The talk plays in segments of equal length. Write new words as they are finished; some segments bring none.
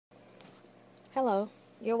Hello,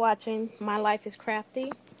 you're watching My Life is Crafty,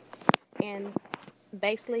 and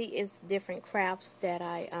basically it's different crafts that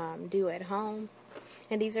I do at home,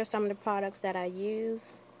 and these are some of the products that I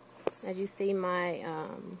use. As you see, my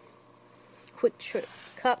quick trip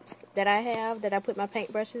cups that I have that I put my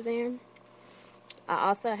paintbrushes in. I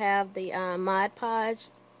also have the Mod Podge,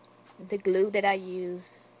 the glue that I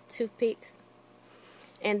use, toothpicks,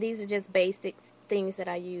 and these are just basic things that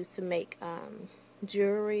I use to make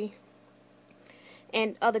jewelry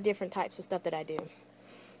and other different types of stuff that I do.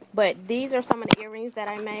 But these are some of the earrings that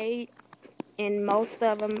I made, and most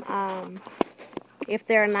of them, if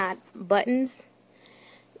they're not buttons,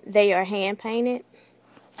 they are hand painted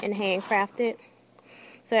and handcrafted.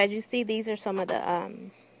 So as you see, these are some of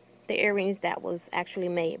the earrings that was actually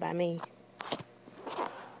made by me.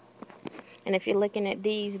 And if you're looking at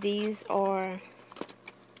these are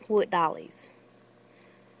wood dollies.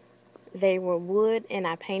 They were wood, and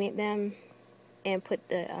I painted them and put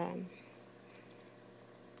I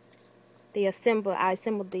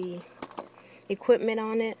assembled the equipment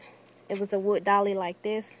on it. It was a wood dolly like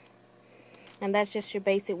this, and that's just your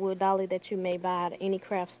basic wood dolly that you may buy at any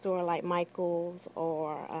craft store like Michael's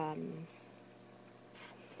or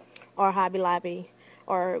Hobby Lobby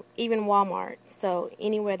or even Walmart. So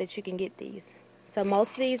anywhere that you can get these. So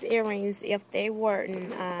most of these earrings, if they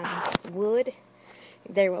weren't wood,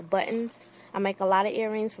 they were buttons. I make a lot of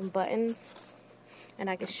earrings from buttons, and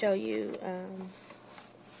I can show you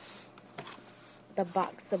the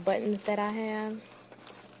box of buttons that I have.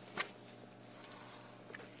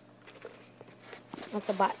 That's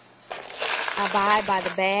about, I buy by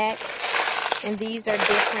the bag, and these are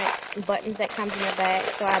different buttons that comes in the bag.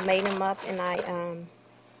 So I made them up, and I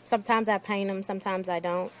sometimes I paint them, sometimes I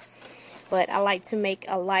don't. But I like to make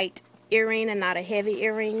a light earring and not a heavy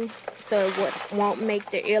earring, so it won't make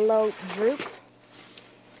the earlobe droop.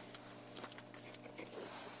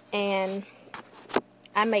 And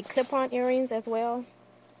I make clip-on earrings as well.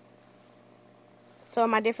 So in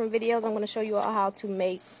my different videos, I'm going to show you all how to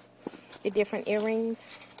make the different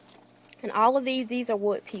earrings. And all of these are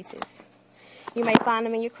wood pieces. You may find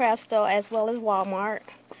them in your craft store as well as Walmart.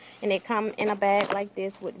 And they come in a bag like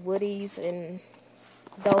this with woodies and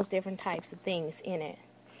those different types of things in it.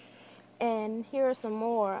 And here are some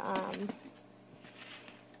more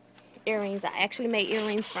earrings. I actually make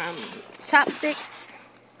earrings from chopsticks.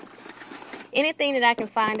 Anything that I can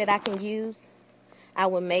find that I can use, I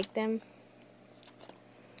will make them.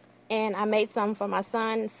 And I made some for my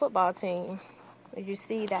son's football team. As you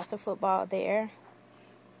see, that's a football there.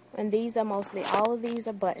 And these are mostly, all of these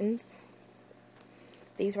are buttons.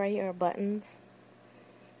 These right here are buttons.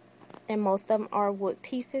 And most of them are wood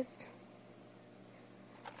pieces.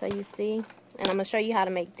 So you see. And I'm going to show you how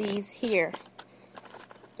to make these here.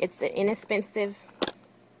 It's an inexpensive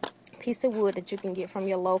piece of wood that you can get from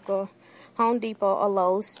your local Home Depot or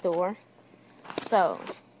Lowe's store. So,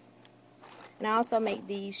 and I also make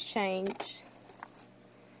these change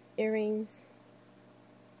earrings.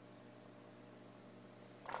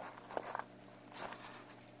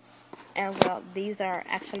 And well, these are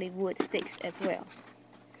actually wood sticks as well.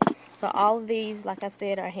 So all of these, like I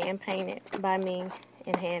said, are hand painted by me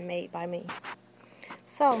and handmade by me.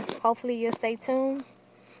 So hopefully you'll stay tuned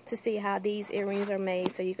to see how these earrings are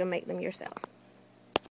made so you can make them yourself.